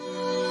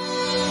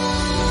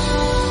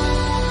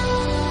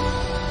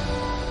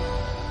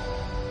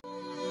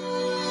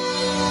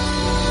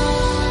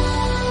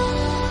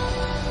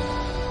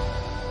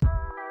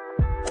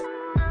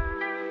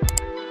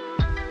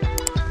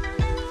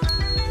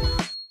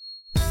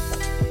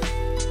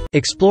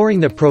Exploring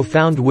the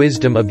profound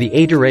wisdom of the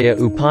Aitareya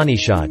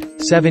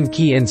Upanishad, 7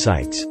 key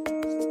insights.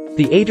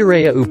 The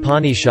Aitareya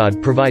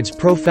Upanishad provides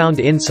profound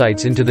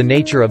insights into the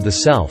nature of the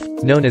self,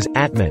 known as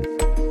Atman.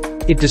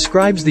 It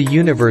describes the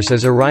universe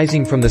as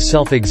arising from the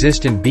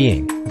self-existent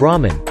being,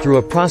 Brahman, through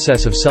a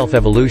process of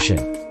self-evolution.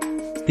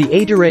 The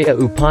Aitareya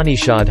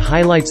Upanishad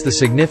highlights the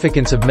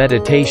significance of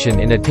meditation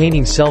in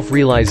attaining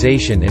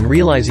self-realization and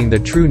realizing the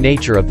true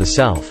nature of the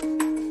self.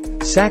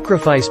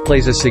 Sacrifice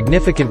plays a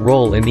significant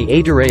role in the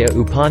Aitareya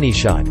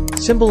Upanishad,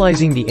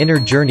 symbolizing the inner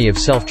journey of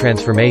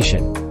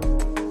self-transformation.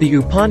 The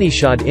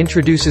Upanishad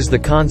introduces the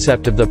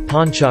concept of the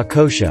Pancha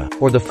Kosha,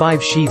 or the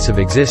 5 sheaths of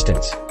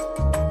existence.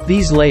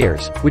 These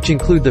layers, which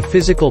include the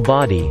physical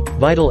body,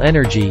 vital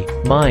energy,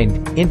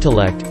 mind,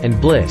 intellect, and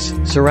bliss,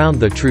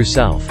 surround the true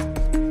self.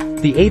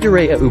 The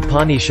Aitareya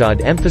Upanishad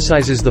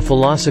emphasizes the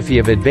philosophy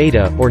of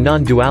Advaita, or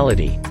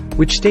non-duality,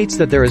 which states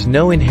that there is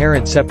no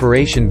inherent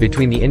separation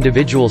between the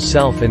individual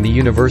self and the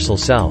universal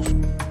self.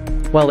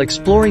 While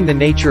exploring the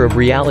nature of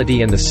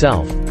reality and the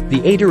self, the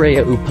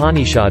Aitareya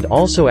Upanishad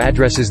also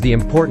addresses the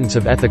importance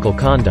of ethical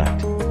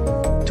conduct.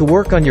 To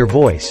work on your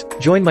voice,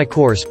 join my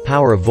course,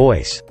 Power of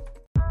Voice.